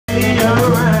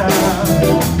around,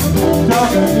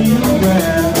 talking me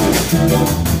around.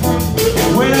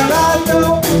 Well, I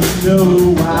don't know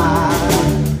why.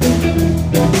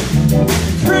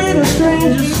 Treat a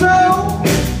stranger so.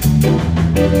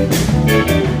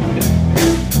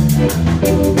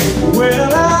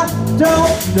 Well, I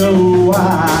don't know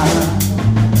why.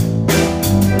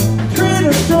 Treat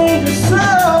a stranger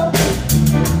so.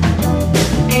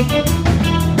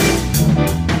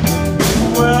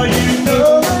 Well, you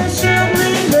know they should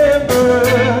remember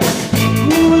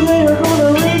who they're gonna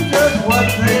reap just what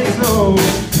they sow.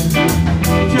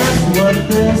 Just what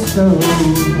they sow.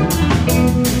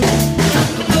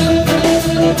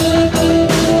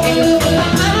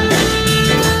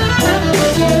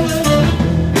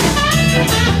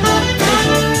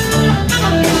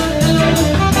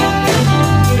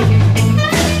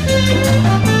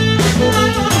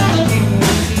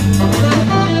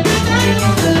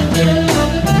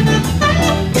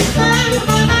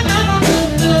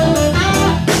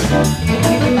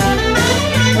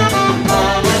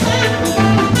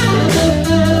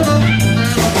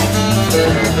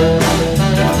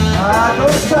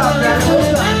 Don't stop, man, don't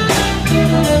stop.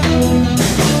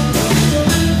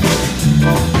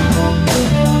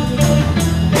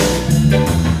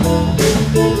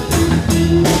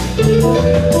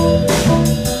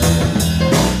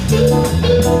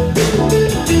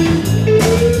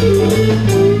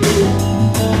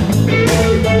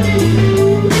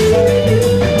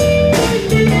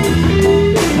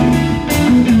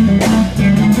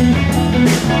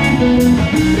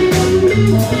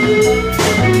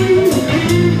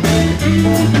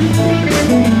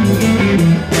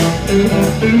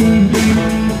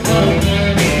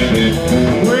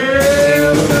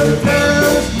 Well,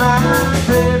 sometimes my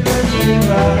baby she's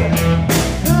like,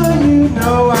 oh, you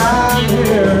know I'm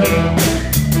here.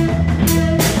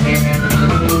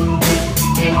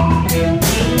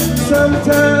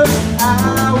 Sometimes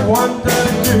I wonder,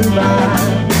 do my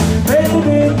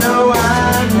baby know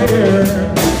I'm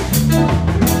here?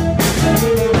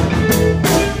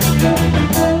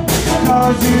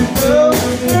 'Cause you know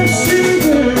that she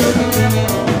do.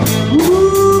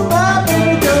 Ooh, my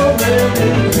baby don't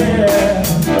really care.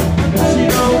 She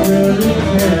don't really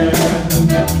care.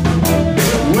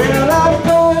 Well, I'm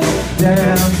going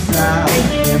down south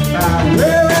if I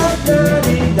wear a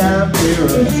dirty down pair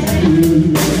of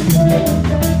shoes.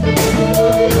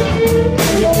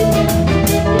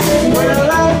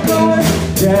 Well, I'm going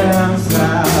down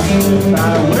south if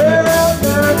I wear a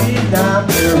dirty down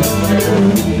pair of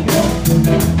shoes.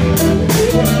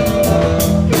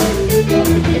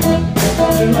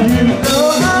 You know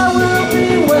I will be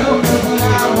welcome, and I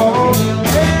won't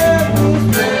let these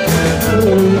strangers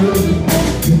lose.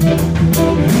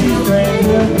 These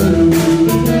strangers lose.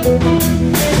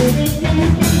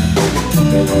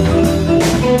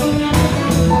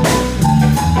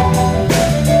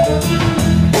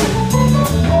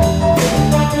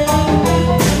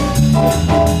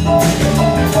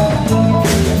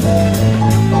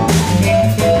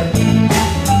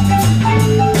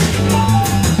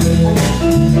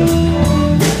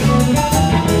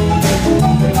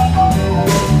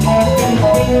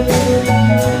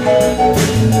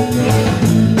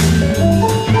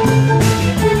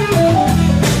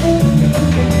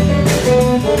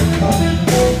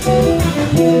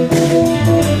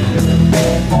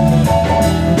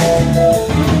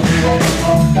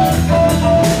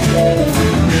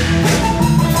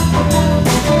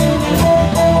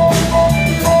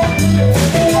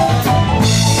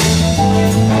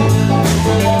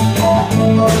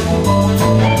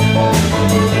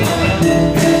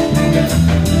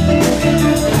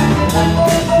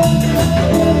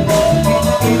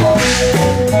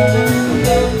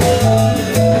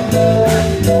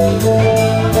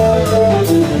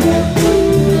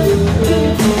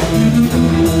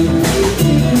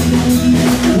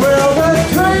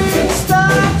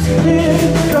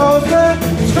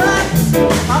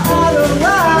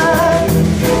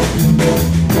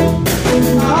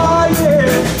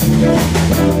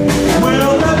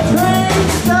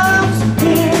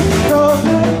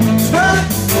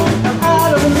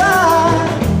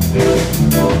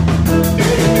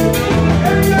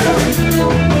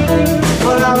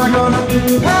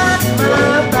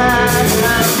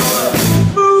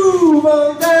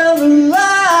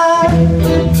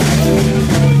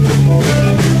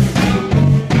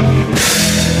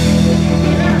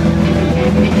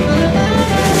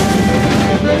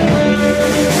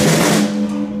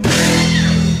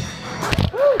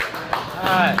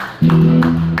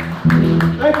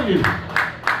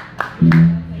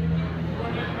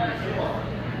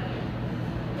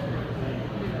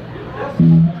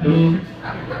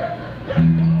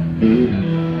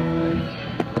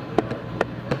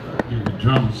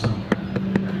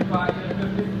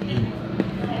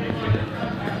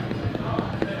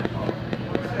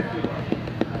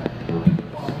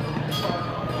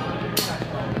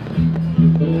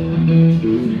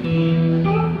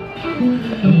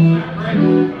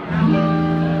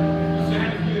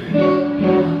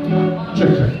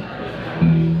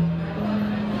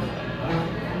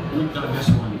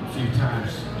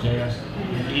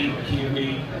 key of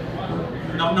E.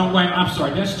 No, no, wait, I'm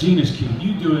sorry, that's Gina's key.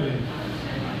 You do it in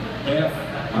F. Yeah.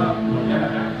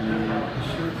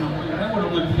 Sure, no, wait, that would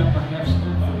only be up a half step for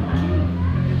Gina.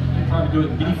 You probably do it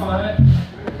in B flat.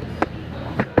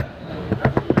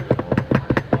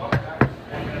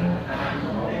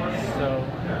 So,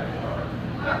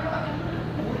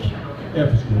 F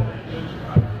is good.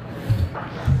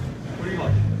 What do you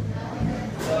like?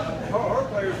 Our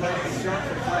players like to shot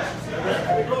for classes.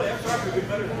 Really, F sharp would be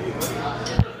better than you.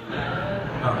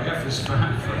 Oh, F is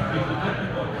fine for me.